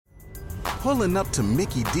Pulling up to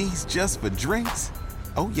Mickey D's just for drinks?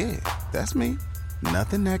 Oh yeah, that's me.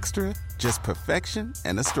 Nothing extra, just perfection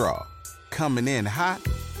and a straw. Coming in hot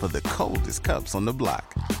for the coldest cups on the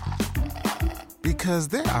block. Because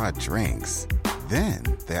there are drinks. Then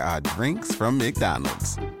there are drinks from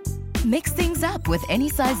McDonald's. Mix things up with any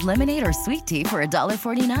size lemonade or sweet tea for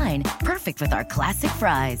 $1.49. Perfect with our classic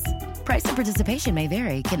fries. Price and participation may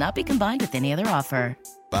vary. Cannot be combined with any other offer.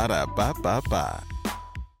 Ba-da-ba-ba-ba.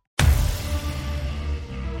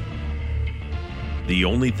 The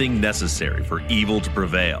only thing necessary for evil to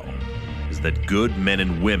prevail is that good men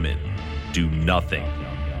and women do nothing.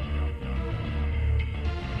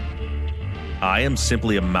 I am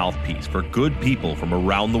simply a mouthpiece for good people from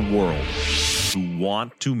around the world who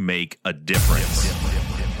want to make a difference.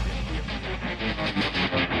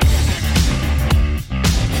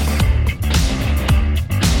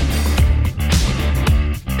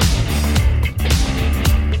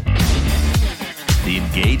 The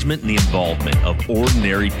engagement and the involvement of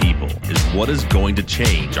ordinary people is what is going to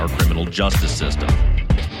change our criminal justice system.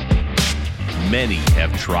 Many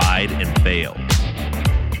have tried and failed.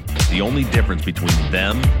 The only difference between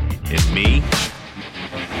them and me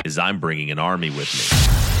is I'm bringing an army with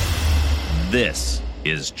me. This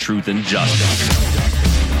is Truth and Justice.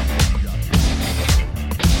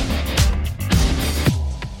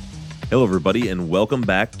 Hello, everybody, and welcome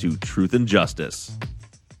back to Truth and Justice.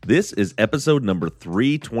 This is episode number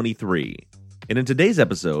 323. And in today's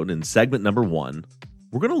episode, in segment number 1,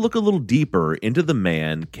 we're going to look a little deeper into the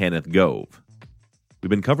man, Kenneth Gove. We've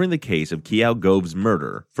been covering the case of Keough Gove's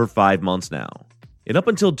murder for 5 months now. And up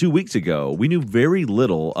until 2 weeks ago, we knew very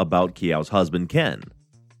little about Keough's husband, Ken.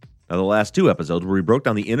 Now, the last 2 episodes where we broke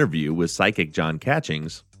down the interview with psychic John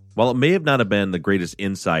Catchings, while it may have not been the greatest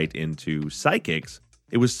insight into psychics,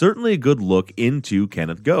 it was certainly a good look into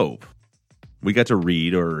Kenneth Gove. We got to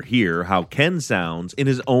read or hear how Ken sounds in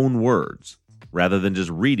his own words, rather than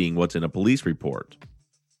just reading what's in a police report.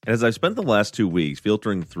 And as I've spent the last 2 weeks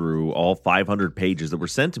filtering through all 500 pages that were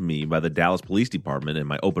sent to me by the Dallas Police Department in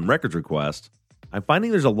my open records request, I'm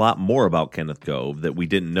finding there's a lot more about Kenneth Gove that we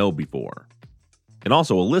didn't know before. And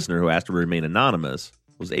also, a listener who asked to remain anonymous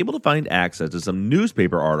was able to find access to some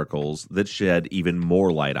newspaper articles that shed even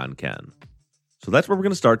more light on Ken. So that's where we're going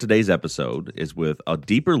to start today's episode, is with a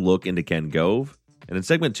deeper look into Ken Gove. And in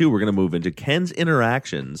segment 2, we're going to move into Ken's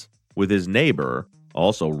interactions with his neighbor,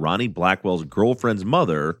 also Ronnie Blackwell's girlfriend's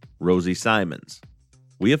mother, Rosie Simons.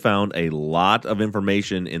 We have found a lot of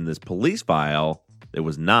information in this police file that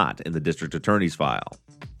was not in the district attorney's file.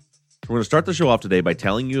 So we're going to start the show off today by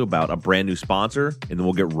telling you about a brand new sponsor, and then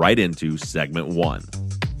we'll get right into segment 1.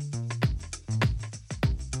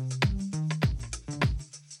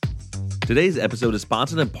 Today's episode is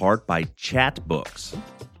sponsored in part by Chatbooks.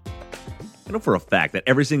 I know for a fact that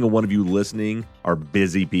every single one of you listening are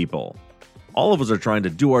busy people. All of us are trying to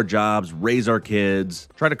do our jobs, raise our kids,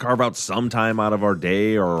 try to carve out some time out of our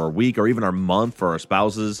day or our week or even our month for our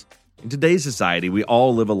spouses. In today's society, we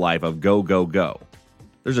all live a life of go, go, go.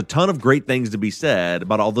 There's a ton of great things to be said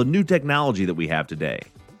about all the new technology that we have today.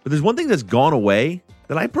 But there's one thing that's gone away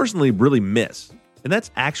that I personally really miss, and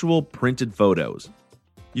that's actual printed photos.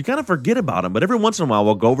 You kind of forget about them, but every once in a while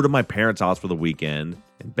we'll go over to my parents' house for the weekend,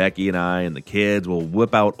 and Becky and I and the kids will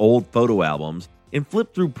whip out old photo albums and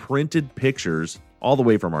flip through printed pictures all the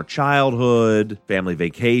way from our childhood, family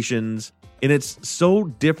vacations. And it's so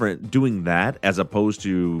different doing that as opposed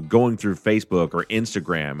to going through Facebook or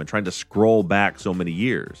Instagram and trying to scroll back so many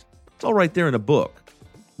years. It's all right there in a book.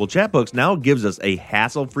 Well, Chatbooks now gives us a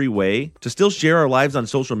hassle-free way to still share our lives on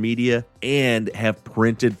social media and have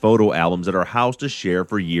printed photo albums at our house to share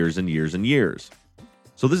for years and years and years.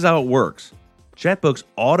 So this is how it works. Chatbooks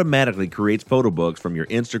automatically creates photo books from your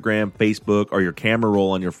Instagram, Facebook, or your camera roll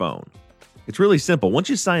on your phone. It's really simple. Once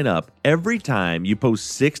you sign up, every time you post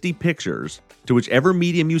 60 pictures to whichever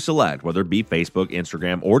medium you select, whether it be Facebook,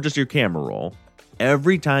 Instagram, or just your camera roll,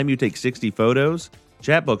 every time you take 60 photos,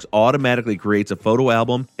 Chatbooks automatically creates a photo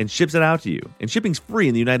album and ships it out to you. And shipping's free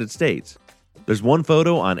in the United States. There's one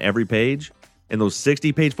photo on every page, and those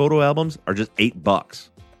 60-page photo albums are just $8. So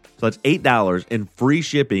that's $8 in free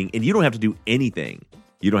shipping, and you don't have to do anything.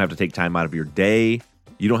 You don't have to take time out of your day.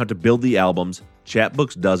 You don't have to build the albums.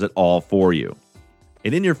 Chatbooks does it all for you.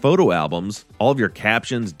 And in your photo albums, all of your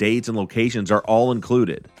captions, dates, and locations are all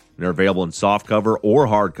included. They're available in softcover or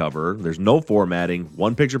hardcover. There's no formatting,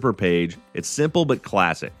 one picture per page. It's simple but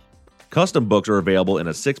classic. Custom books are available in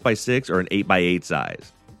a 6x6 or an 8x8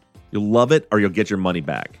 size. You'll love it or you'll get your money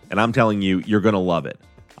back. And I'm telling you, you're going to love it.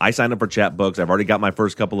 I signed up for Chatbooks. I've already got my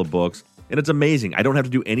first couple of books, And it's amazing. I don't have to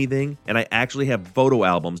do anything, and I actually have photo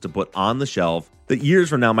albums to put on the shelf that years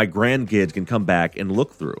from now my grandkids can come back and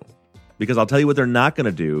look through. Because I'll tell you what they're not going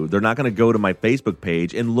to do. They're not going to go to my Facebook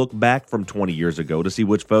page and look back from 20 years ago to see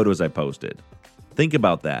which photos I posted. Think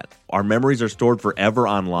about that. Our memories are stored forever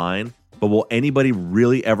online, but will anybody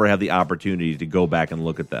really ever have the opportunity to go back and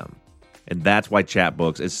look at them? And that's why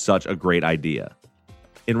Chatbooks is such a great idea.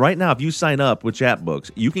 And right now, if you sign up with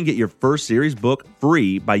Chatbooks, you can get your first series book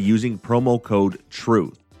free by using promo code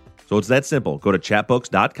TRUTH. So it's that simple. Go to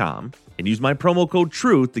chatbooks.com and use my promo code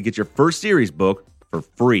TRUTH to get your first series book for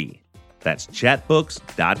free. That's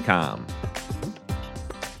chatbooks.com.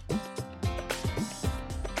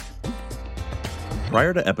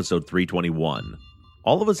 Prior to episode 321,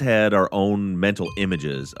 all of us had our own mental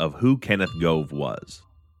images of who Kenneth Gove was.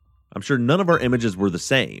 I'm sure none of our images were the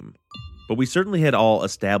same, but we certainly had all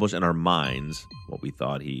established in our minds what we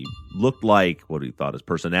thought he looked like, what we thought his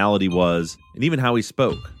personality was, and even how he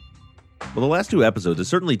spoke. Well, the last two episodes have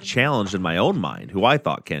certainly challenged in my own mind who I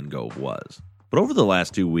thought Ken Gove was. But over the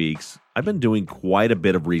last 2 weeks, I've been doing quite a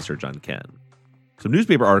bit of research on Ken. Some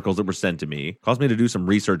newspaper articles that were sent to me caused me to do some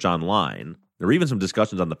research online. There were even some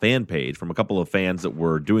discussions on the fan page from a couple of fans that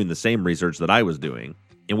were doing the same research that I was doing,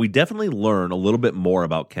 and we definitely learn a little bit more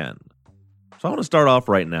about Ken. So I want to start off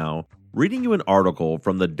right now reading you an article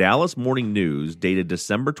from the Dallas Morning News dated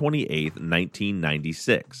December 28th,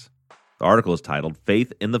 1996. The article is titled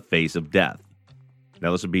Faith in the Face of Death.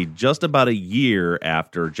 Now, this would be just about a year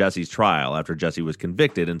after Jesse's trial, after Jesse was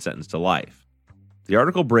convicted and sentenced to life. The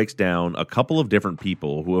article breaks down a couple of different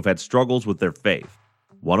people who have had struggles with their faith.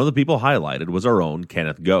 One of the people highlighted was our own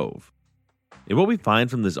Kenneth Gove. And what we find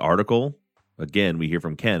from this article, again, we hear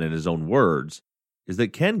from Ken in his own words, is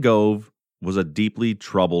that Ken Gove was a deeply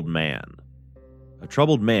troubled man. A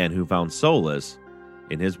troubled man who found solace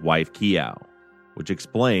in his wife Kiao, which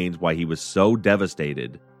explains why he was so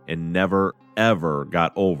devastated and never, ever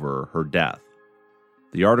got over her death.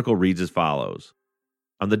 The article reads as follows.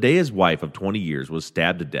 On the day his wife of 20 years was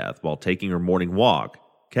stabbed to death while taking her morning walk,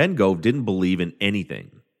 Ken Gove didn't believe in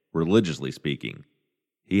anything, religiously speaking.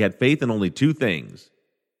 He had faith in only two things.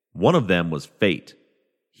 One of them was fate.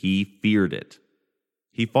 He feared it.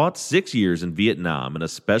 He fought 6 years in Vietnam in a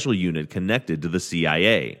special unit connected to the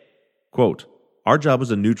CIA. Quote, our job was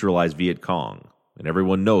to neutralize Viet Cong, and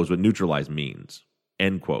everyone knows what neutralize means.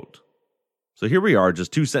 End quote. So here we are,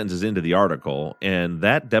 just 2 sentences into the article, and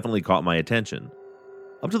that definitely caught my attention.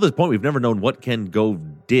 Up to this point, we've never known what Ken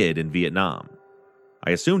Gove did in Vietnam.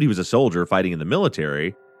 I assumed he was a soldier fighting in the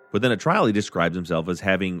military, but then at trial he describes himself as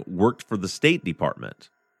having worked for the State Department.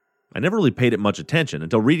 I never really paid it much attention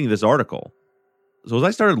until reading this article. So as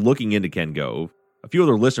I started looking into Ken Gove, a few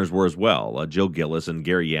other listeners were as well. Jill Gillis and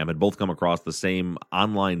Gary Yam had both come across the same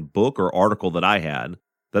online book or article that I had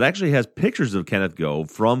that actually has pictures of Kenneth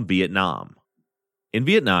Gove from Vietnam. In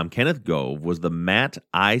Vietnam, Kenneth Gove was the MAT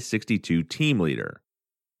I-62 team leader.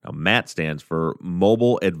 Now, MAT stands for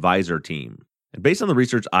Mobile Advisor Team. And based on the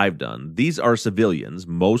research I've done, these are civilians,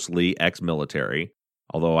 mostly ex-military,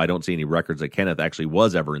 although I don't see any records that Kenneth actually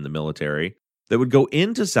was ever in the military, that would go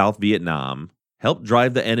into South Vietnam, help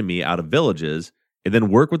drive the enemy out of villages, and then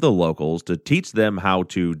work with the locals to teach them how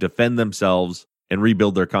to defend themselves and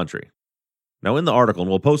rebuild their country. Now, in the article, and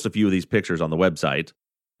we'll post a few of these pictures on the website,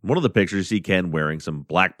 one of the pictures you see Ken wearing some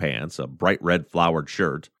black pants, a bright red flowered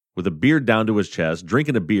shirt, with a beard down to his chest,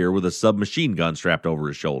 drinking a beer with a submachine gun strapped over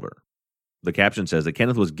his shoulder. The caption says that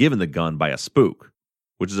Kenneth was given the gun by a spook,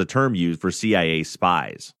 which is a term used for CIA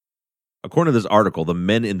spies. According to this article, the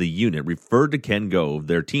men in the unit referred to Ken Gove,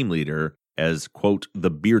 their team leader, as, quote, the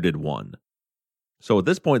bearded one. So at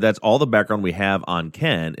this point, that's all the background we have on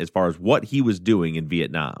Ken as far as what he was doing in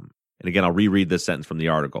Vietnam. And again, I'll reread this sentence from the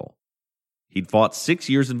article. He'd fought 6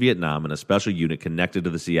 years in Vietnam in a special unit connected to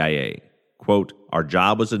the CIA. Quote, our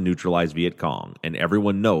job was to neutralize Viet Cong, and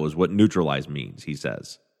everyone knows what neutralize means, he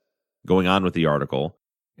says. Going on with the article,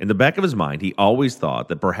 in the back of his mind, he always thought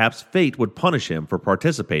that perhaps fate would punish him for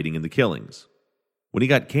participating in the killings. When he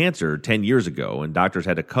got cancer 10 years ago and doctors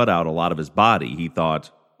had to cut out a lot of his body, he thought,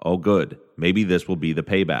 oh good, maybe this will be the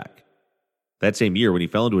payback. That same year, when he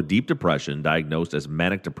fell into a deep depression diagnosed as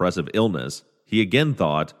manic depressive illness, he again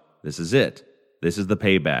thought, this is it. This is the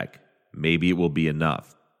payback. Maybe it will be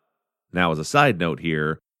enough. Now, as a side note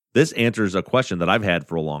here, this answers a question that I've had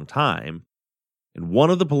for a long time. In one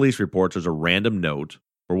of the police reports, there's a random note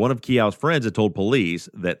where one of Kiao's friends had told police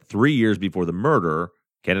that 3 years before the murder,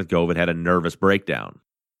 Kenneth Gove had a nervous breakdown.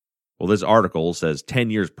 Well, this article says 10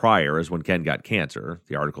 years prior is when Ken got cancer.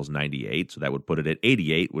 The article's 98, so that would put it at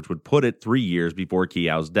 88, which would put it 3 years before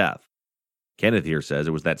Kiao's death. Kenneth here says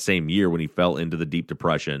it was that same year when he fell into the deep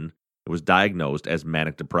depression It was diagnosed as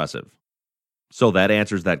manic depressive. So that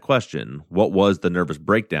answers that question. What was the nervous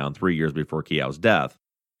breakdown 3 years before Keow's death?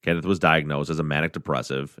 Kenneth was diagnosed as a manic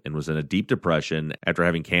depressive and was in a deep depression after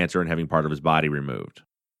having cancer and having part of his body removed.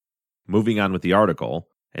 Moving on with the article,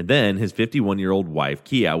 and then his 51-year-old wife,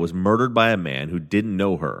 Keow, was murdered by a man who didn't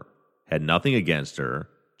know her, had nothing against her,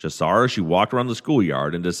 just saw her as she walked around the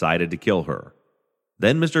schoolyard and decided to kill her.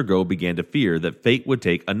 Then Mr. Gove began to fear that fate would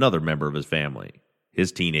take another member of his family,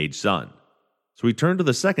 his teenage son. So he turned to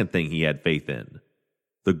the second thing he had faith in,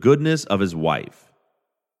 the goodness of his wife.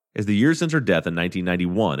 As the years since her death in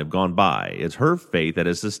 1991 have gone by, it's her faith that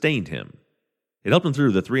has sustained him. It helped him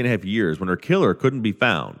through the 3.5 years when her killer couldn't be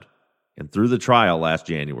found, and through the trial last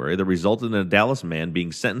January that resulted in a Dallas man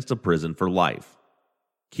being sentenced to prison for life.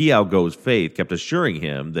 Keow Gove's faith kept assuring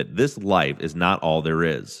him that this life is not all there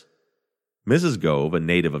is. Mrs. Gove, a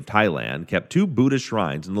native of Thailand, kept 2 Buddhist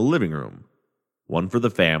shrines in the living room, one for the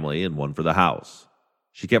family and one for the house.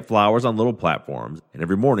 She kept flowers on little platforms, and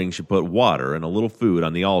every morning she put water and a little food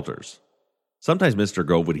on the altars. Sometimes Mr.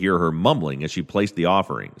 Gove would hear her mumbling as she placed the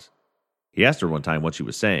offerings. He asked her one time what she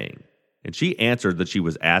was saying, and she answered that she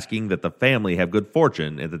was asking that the family have good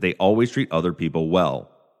fortune and that they always treat other people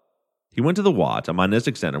well. He went to the Wat, a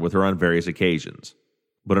monistic center, with her on various occasions.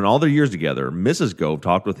 But in all their years together, Mrs. Gove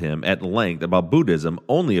talked with him at length about Buddhism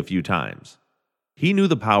only a few times. He knew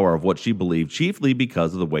the power of what she believed chiefly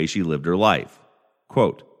because of the way she lived her life.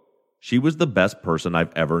 Quote, "She was the best person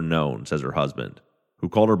I've ever known," says her husband, who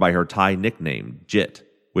called her by her Thai nickname, Jit,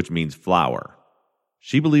 which means flower.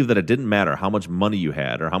 She believed that it didn't matter how much money you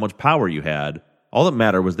had or how much power you had. All that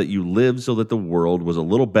mattered was that you lived so that the world was a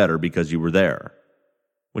little better because you were there.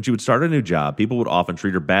 When she would start a new job, people would often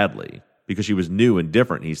treat her badly because she was new and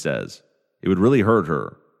different, he says. It would really hurt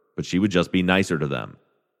her, but she would just be nicer to them.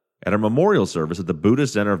 At a memorial service at the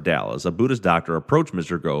Buddhist Center of Dallas, a Buddhist doctor approached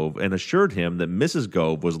Mr. Gove and assured him that Mrs.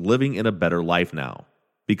 Gove was living in a better life now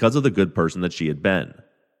because of the good person that she had been.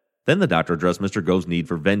 Then the doctor addressed Mr. Gove's need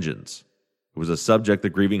for vengeance. It was a subject the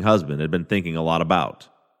grieving husband had been thinking a lot about.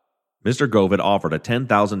 Mr. Gove had offered a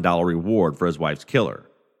 $10,000 reward for his wife's killer.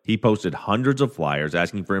 He posted hundreds of flyers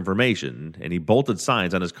asking for information, and he bolted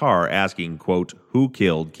signs on his car asking, quote, "Who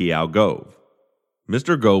killed Keow Gove?"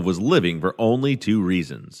 Mr. Gove was living for only 2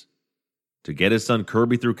 reasons: to get his son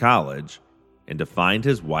Kirby through college and to find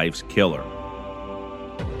his wife's killer.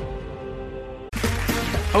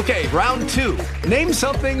 Okay, round 2. Name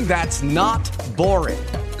something that's not boring.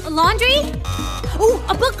 A laundry? Ooh,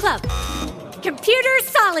 a book club. Computer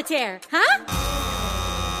solitaire, huh?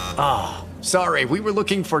 Sorry, we were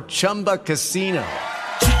looking for Chumba Casino.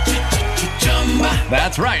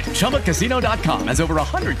 That's right. ChumbaCasino.com has over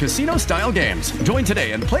 100 casino-style games. Join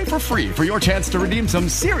today and play for free for your chance to redeem some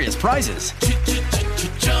serious prizes.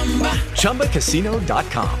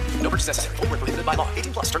 ChumbaCasino.com. No purchase necessary. Void where prohibited by law.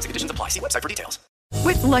 18 plus. Terms and conditions apply. See website for details.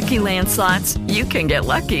 With Lucky Land Slots, you can get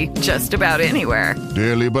lucky just about anywhere.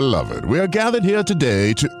 Dearly beloved, we are gathered here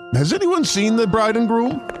today to... Has anyone seen the bride and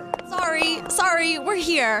groom? Sorry, we're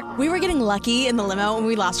here. We were getting lucky in the limo and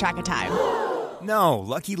we lost track of time. No,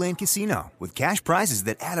 Lucky Land Casino, with cash prizes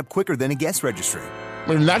that add up quicker than a guest registry.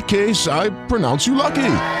 In that case, I pronounce you lucky.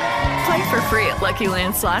 Play for free at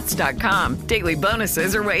LuckyLandSlots.com. Daily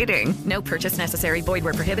bonuses are waiting. No purchase necessary. Void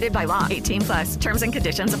where prohibited by law. 18 plus. Terms and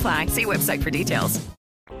conditions apply. See website for details.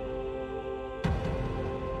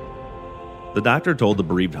 The doctor told the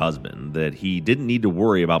bereaved husband that he didn't need to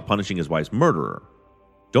worry about punishing his wife's murderer.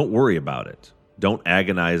 Don't worry about it. Don't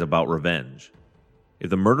agonize about revenge. If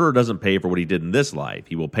the murderer doesn't pay for what he did in this life,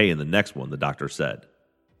 he will pay in the next one, the doctor said.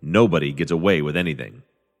 Nobody gets away with anything.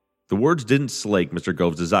 The words didn't slake Mr.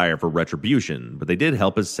 Gove's desire for retribution, but they did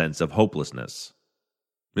help his sense of hopelessness.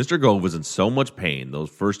 Mr. Gove was in so much pain those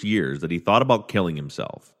first years that he thought about killing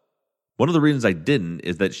himself. One of the reasons I didn't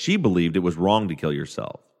is that she believed it was wrong to kill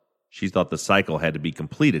yourself. She thought the cycle had to be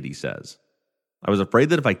completed, he says. I was afraid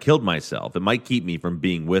that if I killed myself, it might keep me from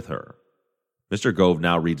being with her. Mr. Gove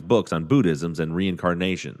now reads books on Buddhism and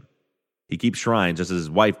reincarnation. He keeps shrines just as his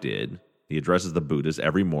wife did. He addresses the Buddhists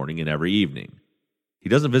every morning and every evening. He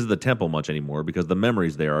doesn't visit the temple much anymore because the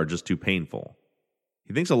memories there are just too painful.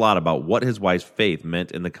 He thinks a lot about what his wife's faith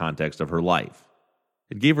meant in the context of her life.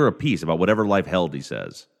 It gave her a peace about whatever life held, he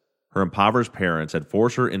says. Her impoverished parents had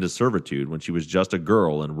forced her into servitude when she was just a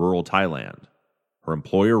girl in rural Thailand. Her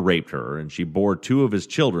employer raped her, and she bore 2 of his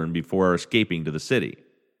children before escaping to the city.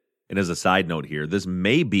 And as a side note here, this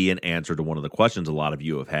may be an answer to one of the questions a lot of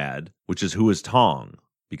you have had, which is, who is Tong?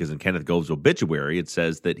 Because in Kenneth Gove's obituary, it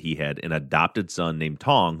says that he had an adopted son named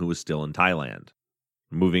Tong who was still in Thailand.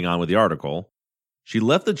 Moving on with the article, she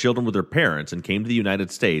left the children with her parents and came to the United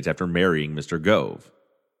States after marrying Mr. Gove.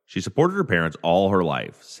 She supported her parents all her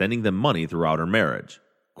life, sending them money throughout her marriage.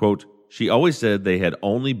 Quote, she always said they had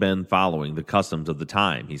only been following the customs of the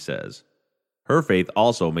time, he says. Her faith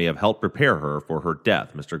also may have helped prepare her for her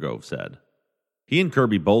death, Mr. Gove said. He and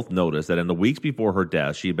Kirby both noticed that in the weeks before her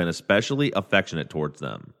death, she had been especially affectionate towards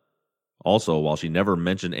them. Also, while she never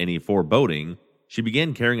mentioned any foreboding, she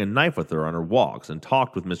began carrying a knife with her on her walks and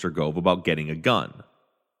talked with Mr. Gove about getting a gun.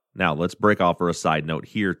 Now, let's break off for a side note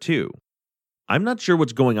here, too. I'm not sure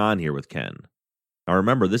what's going on here with Ken. Now,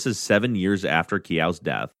 remember, this is 7 years after Kiao's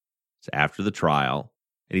death. It's after the trial,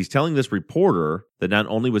 and he's telling this reporter that not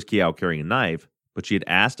only was Kiao carrying a knife, but she had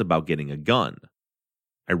asked about getting a gun.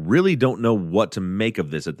 I really don't know what to make of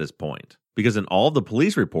this at this point, because in all the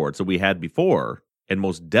police reports that we had before, and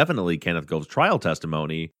most definitely Kenneth Gove's trial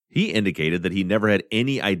testimony, he indicated that he never had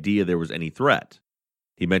any idea there was any threat.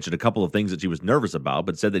 He mentioned a couple of things that she was nervous about,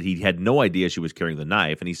 but said that he had no idea she was carrying the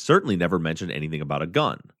knife, and he certainly never mentioned anything about a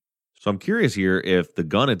gun. So I'm curious here if the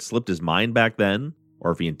gun had slipped his mind back then,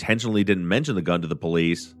 or if he intentionally didn't mention the gun to the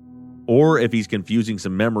police, or if he's confusing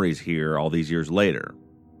some memories here all these years later.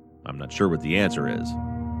 I'm not sure what the answer is.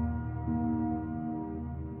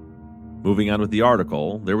 Moving on with the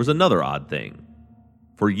article, there was another odd thing.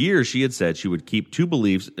 For years, she had said she would keep two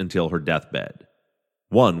beliefs until her deathbed.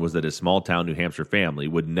 One was that his small-town New Hampshire family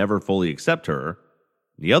would never fully accept her.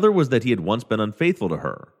 The other was that he had once been unfaithful to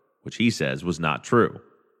her, which he says was not true.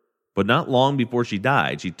 But not long before she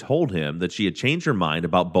died, she told him that she had changed her mind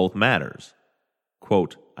about both matters.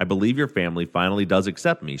 Quote, I believe your family finally does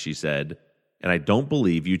accept me, she said, and I don't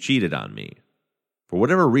believe you cheated on me. For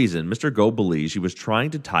whatever reason, Mr. Gove believes she was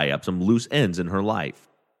trying to tie up some loose ends in her life.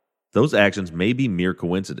 Those actions may be mere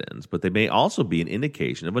coincidence, but they may also be an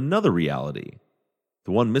indication of another reality.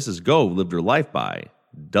 The one Mrs. Gove lived her life by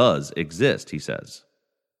does exist, he says.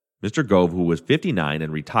 Mr. Gove, who was 59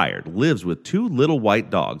 and retired, lives with two little white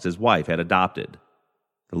dogs his wife had adopted.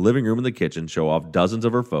 The living room and the kitchen show off dozens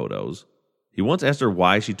of her photos. He once asked her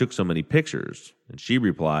why she took so many pictures, and she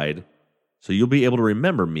replied, so you'll be able to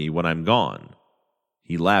remember me when I'm gone.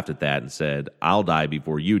 He laughed at that and said, I'll die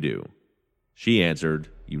before you do. She answered,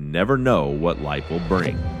 you never know what life will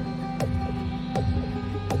bring.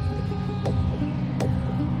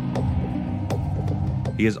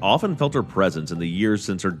 He has often felt her presence in the years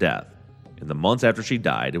since her death. In the months after she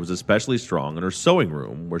died, it was especially strong in her sewing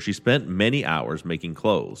room, where she spent many hours making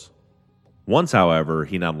clothes. Once, however,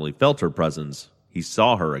 he not only felt her presence, he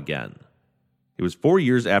saw her again. It was 4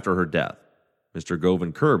 years after her death. Mr. Gove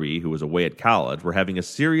and Kirby, who was away at college, were having a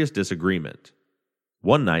serious disagreement.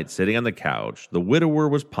 One night, sitting on the couch, the widower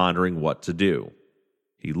was pondering what to do.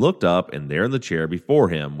 He looked up, and there in the chair before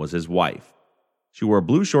him was his wife. She wore a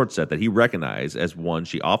blue short set that he recognized as one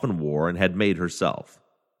she often wore and had made herself.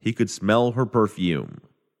 He could smell her perfume.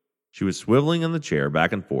 She was swiveling in the chair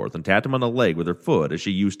back and forth and tapped him on the leg with her foot as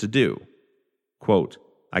she used to do. Quote,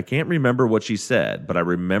 I can't remember what she said, but I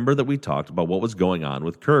remember that we talked about what was going on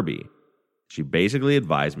with Kirby. She basically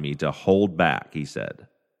advised me to hold back, he said.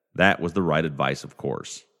 That was the right advice, of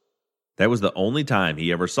course. That was the only time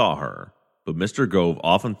he ever saw her, but Mr. Gove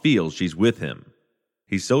often feels she's with him.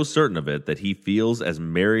 He's so certain of it that he feels as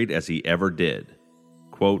married as he ever did.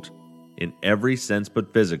 Quote, in every sense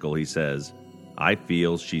but physical, he says, I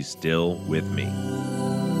feel she's still with me.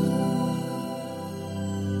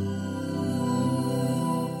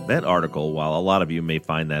 That article, while a lot of you may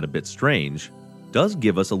find that a bit strange, does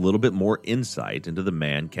give us a little bit more insight into the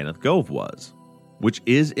man Kenneth Gove was, which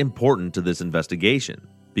is important to this investigation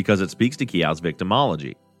because it speaks to Kiao's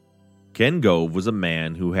victimology. Ken Gove was a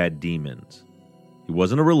man who had demons. He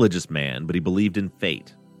wasn't a religious man, but he believed in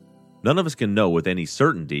fate. None of us can know with any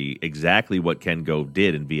certainty exactly what Ken Gove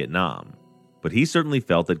did in Vietnam, but he certainly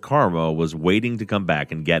felt that karma was waiting to come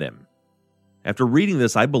back and get him. After reading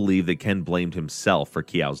this, I believe that Ken blamed himself for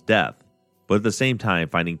Kiao's death, but at the same time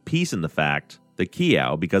finding peace in the fact that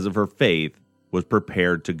Kiao, because of her faith, was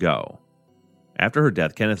prepared to go. After her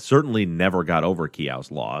death, Kenneth certainly never got over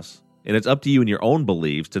Kiao's loss, and it's up to you and your own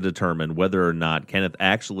beliefs to determine whether or not Kenneth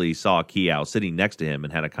actually saw Kiao sitting next to him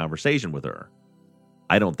and had a conversation with her.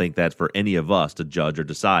 I don't think that's for any of us to judge or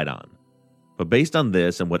decide on. But based on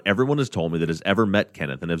this and what everyone has told me that has ever met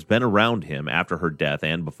Kenneth and has been around him after her death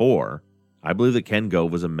and before, I believe that Ken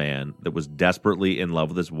Gove was a man that was desperately in love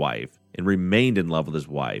with his wife and remained in love with his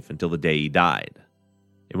wife until the day he died.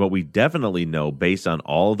 And what we definitely know based on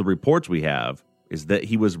all of the reports we have is that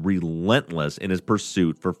he was relentless in his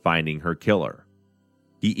pursuit for finding her killer.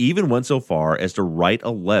 He even went so far as to write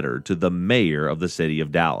a letter to the mayor of the city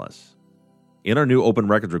of Dallas. In our new open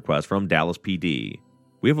records request from Dallas PD,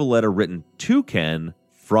 we have a letter written to Ken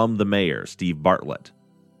from the mayor, Steve Bartlett.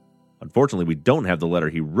 Unfortunately, we don't have the letter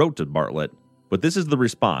he wrote to Bartlett, but this is the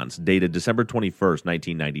response dated December 21st,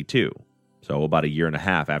 1992, so about a year and a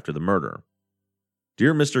half after the murder.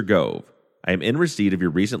 Dear Mr. Gove, I am in receipt of your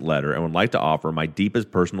recent letter and would like to offer my deepest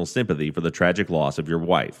personal sympathy for the tragic loss of your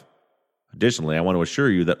wife. Additionally, I want to assure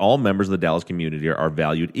you that all members of the Dallas community are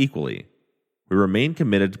valued equally. We remain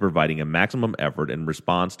committed to providing a maximum effort in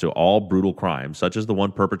response to all brutal crimes such as the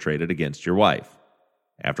one perpetrated against your wife.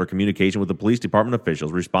 After communication with the police department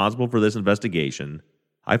officials responsible for this investigation,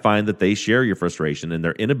 I find that they share your frustration in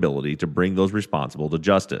their inability to bring those responsible to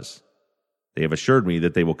justice. They have assured me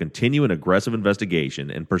that they will continue an aggressive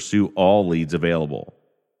investigation and pursue all leads available.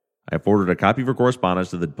 I have forwarded a copy of your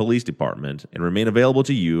correspondence to the police department and remain available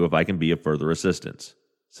to you if I can be of further assistance.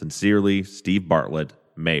 Sincerely, Steve Bartlett,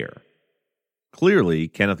 Mayor. Clearly,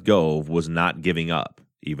 Kenneth Gove was not giving up,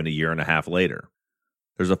 even a year and a half later.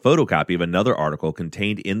 There's a photocopy of another article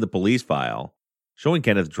contained in the police file showing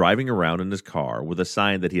Kenneth driving around in his car with a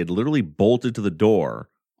sign that he had literally bolted to the door,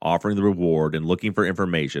 offering the reward and looking for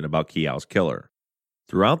information about Keow's killer.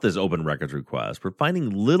 Throughout this open records request, we're finding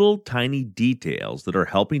little tiny details that are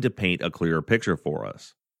helping to paint a clearer picture for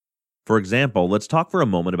us. For example, let's talk for a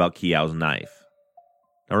moment about Keow's knife.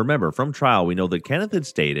 Now remember, from trial we know that Kenneth had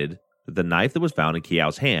stated that the knife that was found in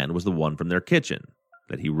Keow's hand was the one from their kitchen,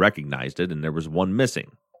 that he recognized it and there was one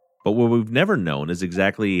missing. But what we've never known is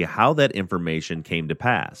exactly how that information came to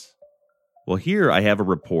pass. Well, here I have a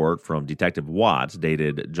report from Detective Watts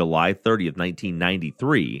dated July 30th,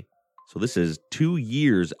 1993, so this is 2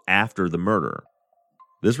 years after the murder.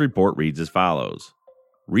 This report reads as follows.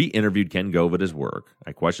 Re-interviewed Ken Gove at his work.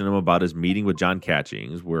 I questioned him about his meeting with John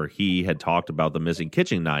Catchings, where he had talked about the missing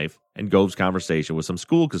kitchen knife and Gove's conversation with some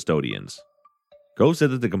school custodians. Gove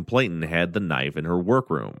said that the complainant had the knife in her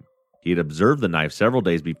workroom. He had observed the knife several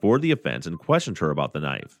days before the offense and questioned her about the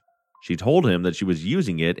knife. She told him that she was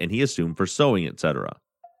using it and he assumed for sewing, etc.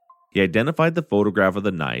 He identified the photograph of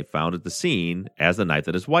the knife found at the scene as the knife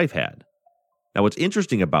that his wife had. Now what's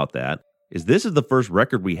interesting about that is this is the first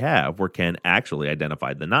record we have where Ken actually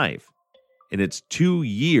identified the knife. And it's 2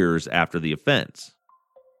 years after the offense.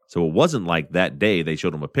 So it wasn't like that day they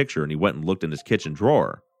showed him a picture and he went and looked in his kitchen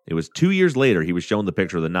drawer. It was 2 years later he was shown the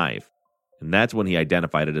picture of the knife, and that's when he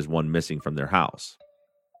identified it as one missing from their house.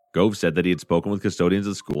 Gove said that he had spoken with custodians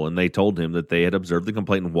at school and they told him that they had observed the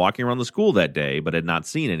complainant walking around the school that day but had not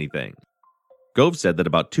seen anything. Gove said that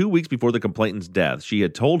about 2 weeks before the complainant's death, she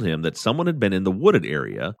had told him that someone had been in the wooded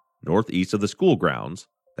area, northeast of the school grounds.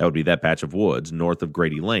 That would be that patch of woods north of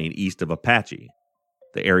Grady Lane, east of Apache,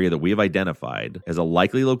 the area that we have identified as a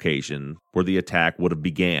likely location where the attack would have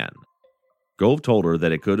began. Gove told her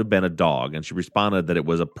that it could have been a dog, and she responded that it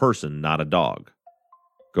was a person, not a dog.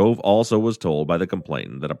 Gove also was told by the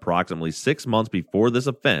complainant that approximately 6 months before this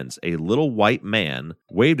offense, a little white man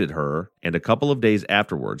waved at her, and a couple of days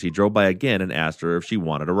afterwards, he drove by again and asked her if she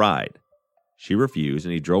wanted a ride. She refused,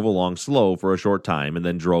 and he drove along slow for a short time and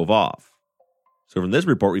then drove off. So from this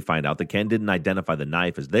report, we find out that Ken didn't identify the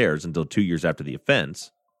knife as theirs until 2 years after the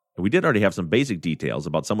offense, and we did already have some basic details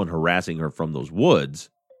about someone harassing her from those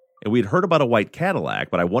woods. And we'd heard about a white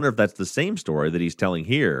Cadillac, but I wonder if that's the same story that he's telling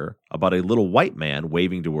here about a little white man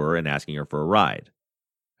waving to her and asking her for a ride.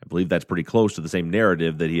 I believe that's pretty close to the same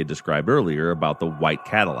narrative that he had described earlier about the white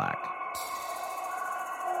Cadillac.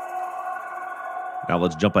 Now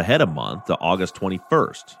let's jump ahead a month to August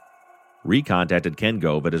 21st. Recontacted Ken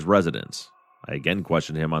Gove at his residence. I again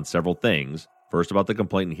questioned him on several things. First about the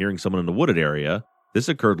complainant hearing someone in the wooded area. This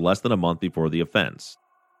occurred less than a month before the offense.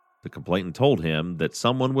 The complainant told him that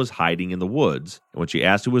someone was hiding in the woods, and when she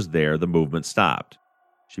asked who was there, the movement stopped.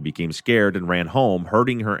 She became scared and ran home,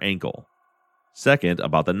 hurting her ankle. Second,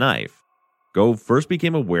 about the knife. Gove first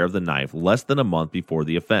became aware of the knife less than a month before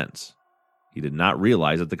the offense. He did not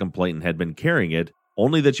realize that the complainant had been carrying it,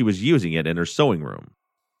 only that she was using it in her sewing room.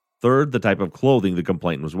 Third, the type of clothing the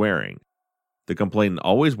complainant was wearing. The complainant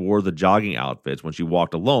always wore the jogging outfits when she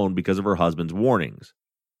walked alone because of her husband's warnings.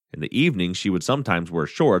 In the evenings, she would sometimes wear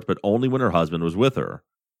shorts, but only when her husband was with her.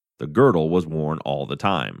 The girdle was worn all the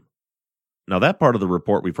time. Now that part of the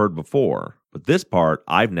report we've heard before, but this part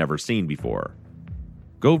I've never seen before.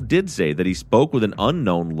 Gove did say that he spoke with an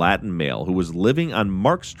unknown Latin male who was living on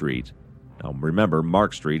Mark Street. Now remember,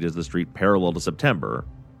 Mark Street is the street parallel to September.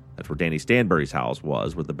 That's where Danny Stanbury's house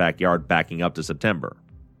was, with the backyard backing up to September.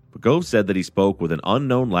 But Gove said that he spoke with an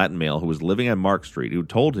unknown Latin male who was living on Mark Street who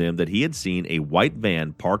told him that he had seen a white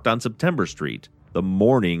van parked on September Street the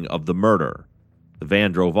morning of the murder. The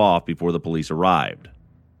van drove off before the police arrived.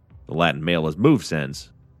 The Latin male has moved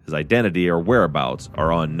since. His identity or whereabouts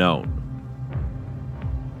are unknown.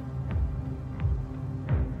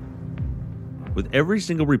 With every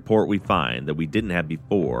single report we find that we didn't have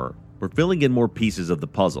before, we're filling in more pieces of the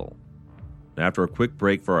puzzle. Now, after a quick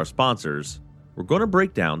break for our sponsors, we're going to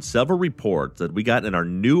break down several reports that we got in our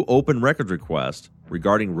new open records request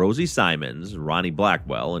regarding Rosie Simons, Ronnie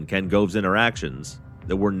Blackwell, and Ken Gove's interactions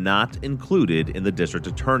that were not included in the district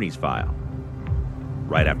attorney's file.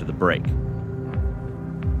 Right after the break.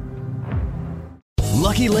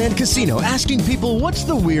 Lucky Land Casino, asking people, what's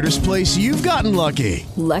the weirdest place you've gotten lucky?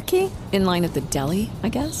 Lucky? In line at the deli, I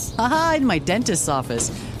guess? Aha, in my dentist's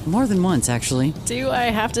office. More than once, actually. Do I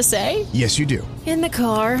have to say? Yes, you do. In the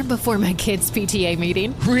car before my kids' PTA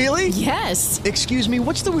meeting. Really? Yes. Excuse me,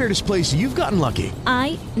 what's the weirdest place you've gotten lucky?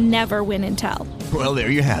 I never win and tell. Well, there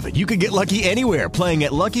you have it. You can get lucky anywhere, playing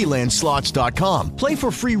at LuckyLandSlots.com. Play for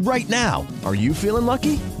free right now. Are you feeling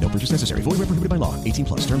lucky? No purchase necessary. Void where prohibited by law.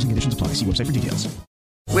 18+. Terms and conditions apply. See website for details.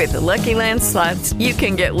 With the Lucky Land Slots, you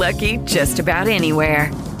can get lucky just about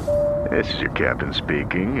anywhere. This is your captain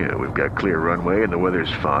speaking. We've got clear runway and the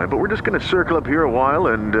weather's fine, but we're just going to circle up here a while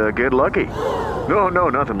and get lucky. No,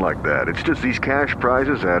 nothing like that. It's just these cash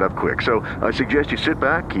prizes add up quick. So I suggest you sit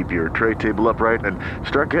back, keep your tray table upright, and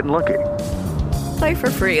start getting lucky. Play for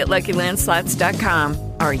free at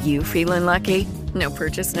LuckyLandSlots.com. Are you feeling lucky? No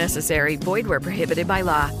purchase necessary. Void where prohibited by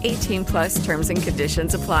law. 18+ terms and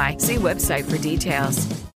conditions apply. See website for details.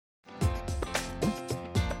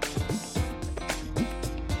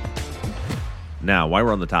 Now, while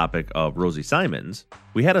we're on the topic of Rosie Simons,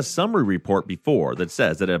 we had a summary report before that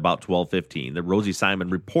says that at about 12:15 that Rosie Simon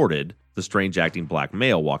reported the strange acting black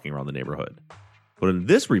male walking around the neighborhood. But in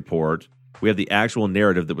this report, we have the actual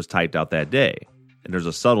narrative that was typed out that day, and there's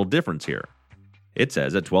a subtle difference here. It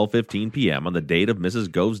says at 12:15 p.m. on the date of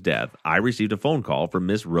Mrs. Gove's death, I received a phone call from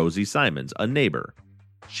Miss Rosie Simons, a neighbor.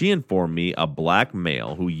 She informed me a black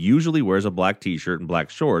male who usually wears a black t-shirt and black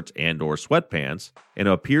shorts and or sweatpants and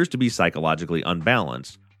who appears to be psychologically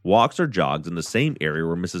unbalanced walks or jogs in the same area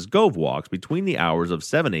where Mrs. Gove walks between the hours of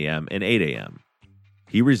 7 a.m. and 8 a.m.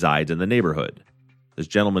 He resides in the neighborhood. This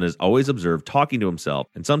gentleman is always observed talking to himself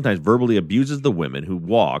and sometimes verbally abuses the women who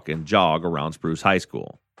walk and jog around Spruce High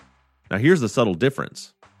School. Now here's the subtle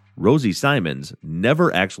difference. Rosie Simons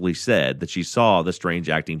never actually said that she saw the strange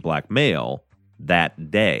acting black male that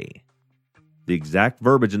day. The exact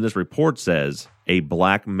verbiage in this report says, a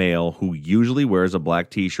black male who usually wears a black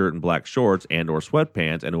t-shirt and black shorts and or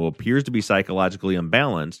sweatpants and who appears to be psychologically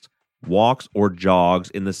unbalanced walks or jogs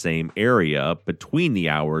in the same area between the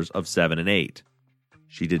hours of 7 and 8.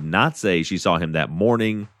 She did not say she saw him that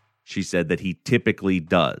morning. She said that he typically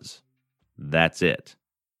does. That's it.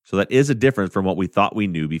 So that is a difference from what we thought we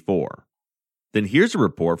knew before. Then here's a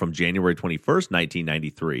report from January 21st,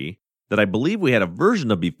 1993, that I believe we had a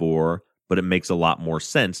version of before, but it makes a lot more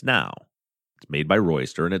sense now. It's made by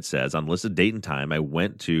Royster, and it says, on listed date and time, I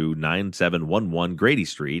went to 9711 Grady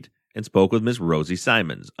Street and spoke with Miss Rosie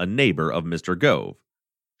Simons, a neighbor of Mr. Gove.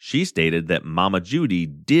 She stated that Mama Judy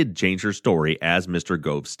did change her story as Mr.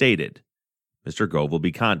 Gove stated. Mr. Gove will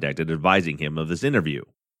be contacted advising him of this interview.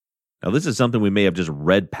 Now, this is something we may have just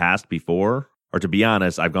read past before, or to be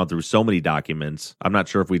honest, I've gone through so many documents, I'm not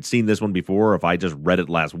sure if we'd seen this one before or if I just read it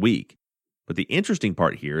last week. But the interesting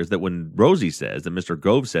part here is that when Rosie says that Mr.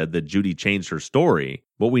 Gove said that Judy changed her story,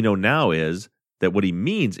 what we know now is that what he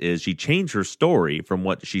means is she changed her story from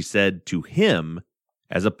what she said to him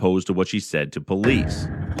as opposed to what she said to police.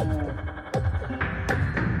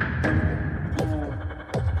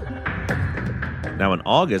 Now in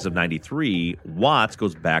August of 93, Watts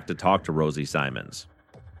goes back to talk to Rosie Simons.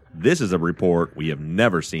 This is a report we have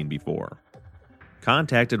never seen before.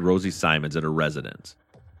 Contacted Rosie Simons at her residence.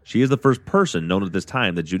 She is the first person known at this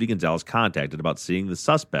time that Judy Gonzalez contacted about seeing the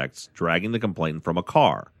suspects dragging the complainant from a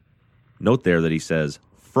car. Note there that he says,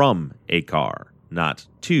 from a car, not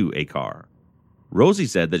to a car. Rosie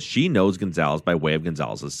said that she knows Gonzalez by way of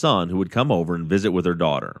Gonzalez's son, who would come over and visit with her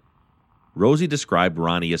daughter. Rosie described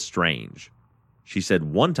Ronnie as strange. She said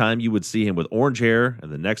one time you would see him with orange hair,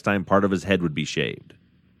 and the next time part of his head would be shaved.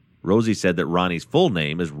 Rosie said that Ronnie's full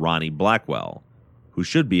name is Ronnie Blackwell, who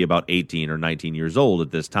should be about 18 or 19 years old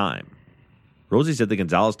at this time. Rosie said that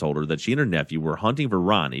Gonzalez told her that she and her nephew were hunting for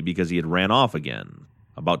Ronnie because he had ran off again.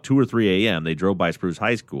 About 2 or 3 a.m., they drove by Spruce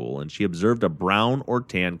High School, and she observed a brown or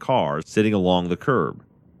tan car sitting along the curb.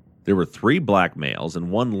 There were 3 black males and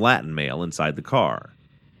 1 Latin male inside the car.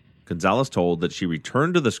 Gonzalez told that she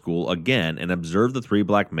returned to the school again and observed the 3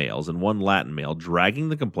 black males and 1 Latin male dragging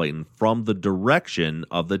the complainant from the direction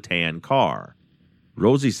of the tan car.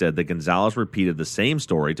 Rosie said that Gonzalez repeated the same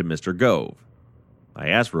story to Mr. Gove. I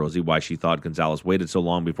asked Rosie why she thought Gonzalez waited so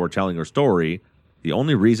long before telling her story, The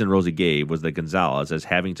only reason Rosie gave was that Gonzalez as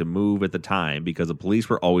having to move at the time because the police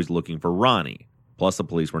were always looking for Ronnie. Plus, the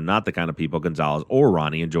police were not the kind of people Gonzalez or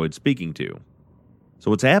Ronnie enjoyed speaking to.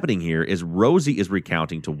 So what's happening here is Rosie is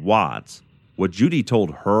recounting to Watts what Judy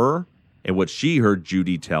told her and what she heard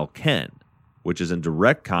Judy tell Ken, which is in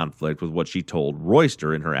direct conflict with what she told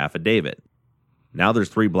Royster in her affidavit. Now there's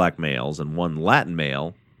 3 black males and 1 Latin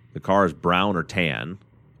male. The car is brown or tan,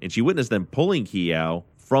 and she witnessed them pulling Keough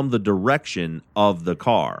from the direction of the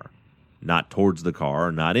car, not towards the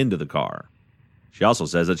car, not into the car. She also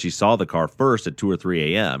says that she saw the car first at 2 or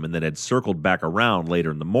 3 a.m. and then had circled back around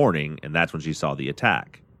later in the morning, and that's when she saw the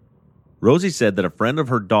attack. Rosie said that a friend of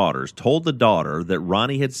her daughter's told the daughter that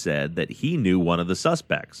Ronnie had said that he knew one of the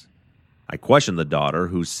suspects. I questioned the daughter,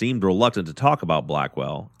 who seemed reluctant to talk about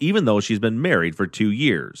Blackwell, even though she's been married for 2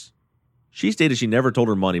 years. She stated she never told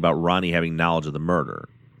her money about Ronnie having knowledge of the murder.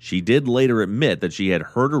 She did later admit that she had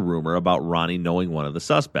heard a rumor about Ronnie knowing one of the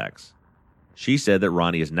suspects. She said that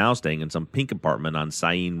Ronnie is now staying in some pink apartment on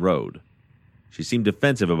Syene Road. She seemed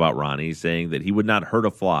defensive about Ronnie, saying that he would not hurt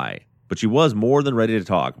a fly, but she was more than ready to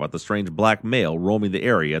talk about the strange black male roaming the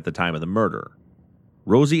area at the time of the murder.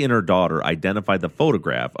 Rosie and her daughter identified the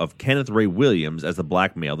photograph of Kenneth Ray Williams as the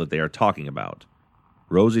black male that they are talking about.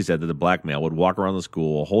 Rosie said that the black male would walk around the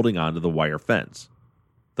school holding on to the wire fence.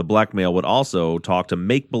 The black male would also talk to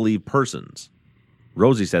make-believe persons.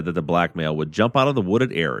 Rosie said that the black male would jump out of the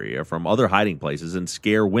wooded area from other hiding places and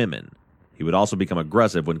scare women. He would also become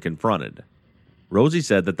aggressive when confronted. Rosie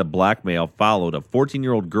said that the black male followed a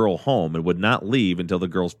 14-year-old girl home and would not leave until the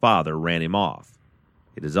girl's father ran him off.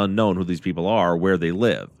 It is unknown who these people are or where they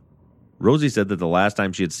live. Rosie said that the last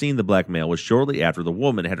time she had seen the black male was shortly after the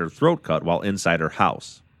woman had her throat cut while inside her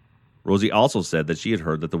house. Rosie also said that she had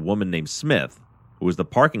heard that the woman named Smith, who was the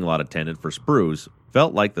parking lot attendant for Spruce,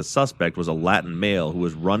 felt like the suspect was a Latin male who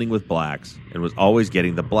was running with blacks and was always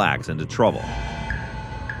getting the blacks into trouble.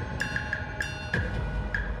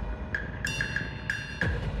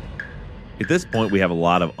 At this point, we have a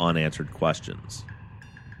lot of unanswered questions.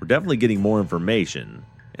 We're definitely getting more information,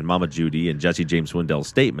 and Mama Judy and Jesse James Swindell's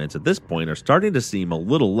statements at this point are starting to seem a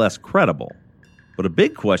little less credible. But a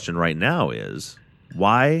big question right now is,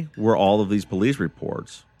 why were all of these police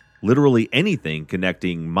reports, literally anything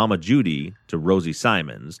connecting Mama Judy to Rosie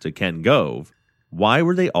Simons to Ken Gove, why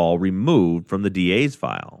were they all removed from the DA's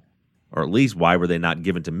file? Or at least why were they not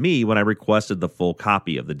given to me when I requested the full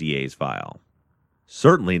copy of the DA's file?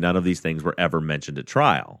 Certainly none of these things were ever mentioned at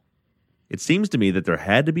trial. It seems to me that there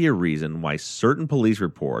had to be a reason why certain police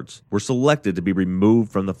reports were selected to be removed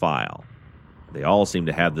from the file. They all seem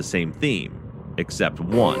to have the same theme, except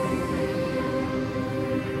one.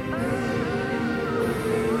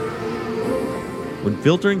 When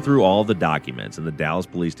filtering through all the documents in the Dallas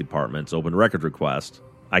Police Department's open record request,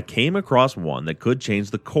 I came across one that could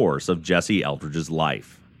change the course of Jesse Eldridge's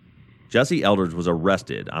life. Jesse Eldridge was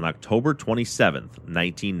arrested on October 27,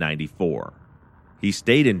 1994. He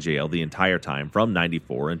stayed in jail the entire time from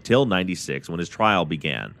 94 until 96 when his trial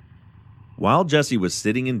began. While Jesse was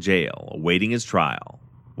sitting in jail awaiting his trial,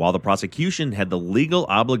 while the prosecution had the legal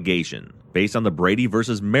obligation, based on the Brady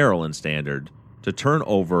versus Maryland standard, to turn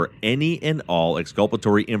over any and all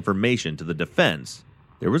exculpatory information to the defense,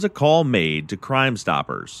 there was a call made to Crime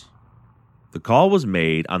Stoppers. The call was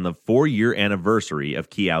made on the 4-year anniversary of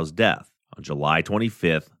Keough's death on July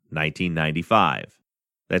 25, 1995.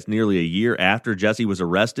 That's nearly a year after Jesse was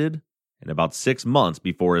arrested and about 6 months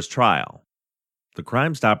before his trial. The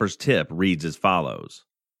Crime Stoppers tip reads as follows.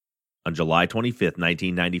 On July 25,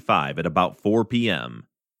 1995, at about 4 p.m.,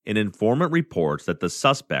 an informant reports that the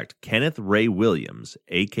suspect, Kenneth Ray Williams,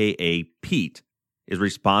 a.k.a. Pete, is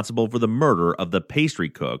responsible for the murder of the pastry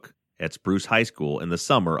cook at Spruce High School in the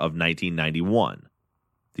summer of 1991.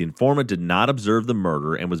 The informant did not observe the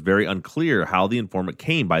murder and was very unclear how the informant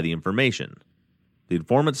came by the information. The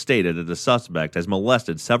informant stated that the suspect has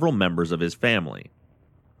molested several members of his family.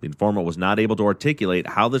 The informant was not able to articulate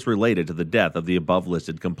how this related to the death of the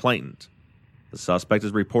above-listed complainant. The suspect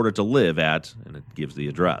is reported to live at, and it gives the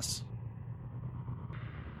address.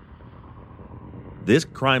 This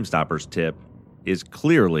Crime Stoppers tip is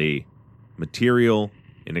clearly material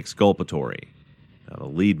and exculpatory. Now, the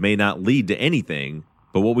lead may not lead to anything,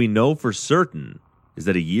 but what we know for certain is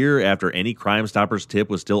that a year after any Crime Stoppers tip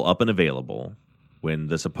was still up and available, when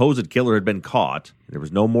the supposed killer had been caught, and there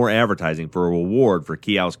was no more advertising for a reward for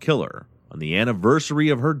Keough's killer, on the anniversary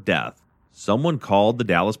of her death, someone called the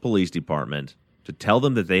Dallas Police Department to tell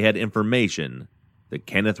them that they had information that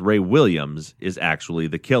Kenneth Ray Williams is actually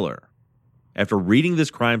the killer. After reading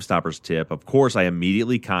this Crime Stoppers tip, of course I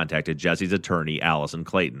immediately contacted Jesse's attorney, Allison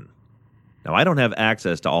Clayton. Now, I don't have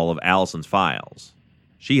access to all of Allison's files.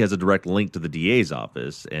 She has a direct link to the DA's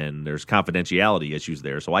office, and there's confidentiality issues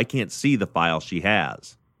there, so I can't see the file she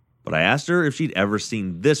has. But I asked her if she'd ever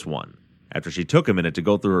seen this one, after she took a minute to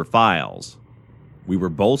go through her files. We were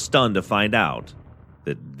both stunned to find out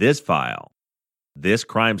that this file, this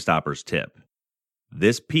Crime Stoppers tip,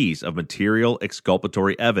 this piece of material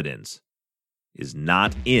exculpatory evidence is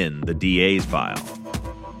not in the DA's file.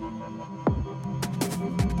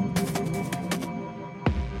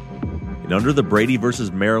 And under the Brady versus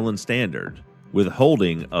Maryland standard,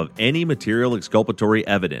 withholding of any material exculpatory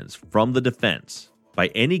evidence from the defense by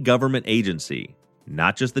any government agency,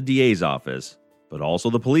 not just the DA's office, but also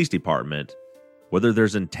the police department, whether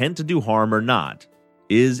there's intent to do harm or not,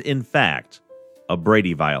 is in fact a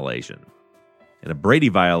Brady violation. And a Brady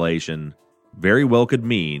violation very well could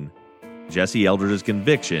mean Jesse Eldridge's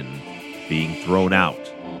conviction being thrown out.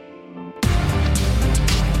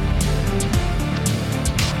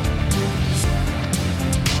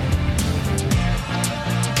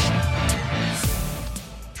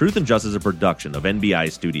 Truth and Justice is a production of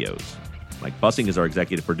NBI Studios. Mike Bussing is our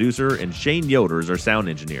executive producer, and Shane Yoder is our sound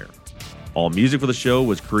engineer. All music for the show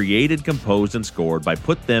was created, composed, and scored by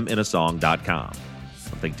PutThemInASong.com.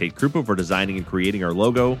 Thank Tate Krupa for designing and creating our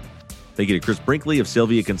logo. Thank you to Chris Brinkley of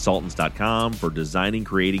SylviaConsultants.com for designing,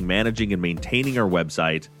 creating, managing, and maintaining our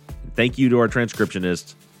website. And thank you to our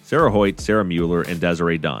transcriptionists, Sarah Hoyt, Sarah Mueller, and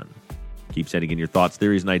Desiree Dunn. Keep sending in your thoughts,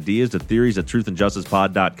 theories, and ideas to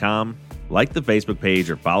theories@truthandjusticepod.com. Like the Facebook page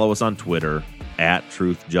or follow us on Twitter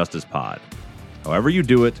 @TruthJusticePod. However you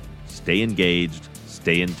do it, stay engaged,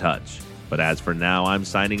 stay in touch. But as for now, I'm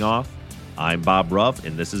signing off. I'm Bob Ruff,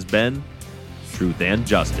 and this has been Truth and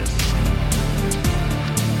Justice.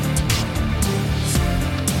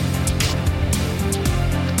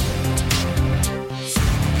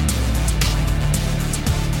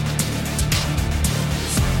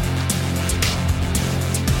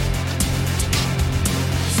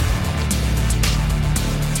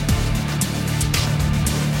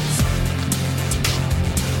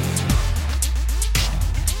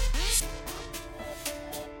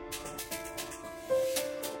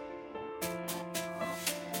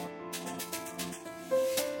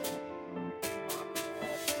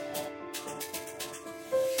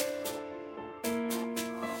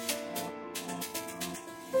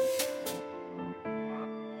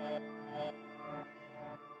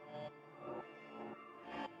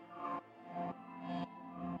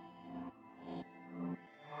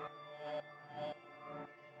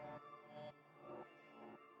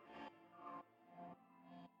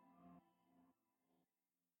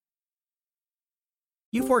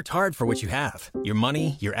 You've worked hard for what you have. Your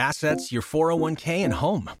money, your assets, your 401k, and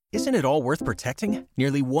home. Isn't it all worth protecting?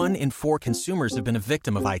 Nearly 1 in 4 consumers have been a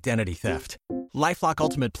victim of identity theft. LifeLock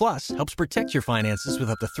Ultimate Plus helps protect your finances with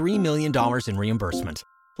up to $3 million in reimbursement.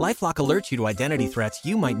 LifeLock alerts you to identity threats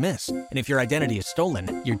you might miss. And if your identity is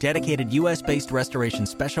stolen, your dedicated U.S.-based restoration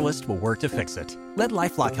specialist will work to fix it. Let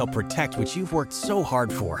LifeLock help protect what you've worked so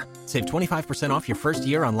hard for. Save 25% off your first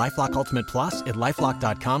year on LifeLock Ultimate Plus at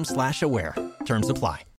LifeLock.com/aware. Terms apply.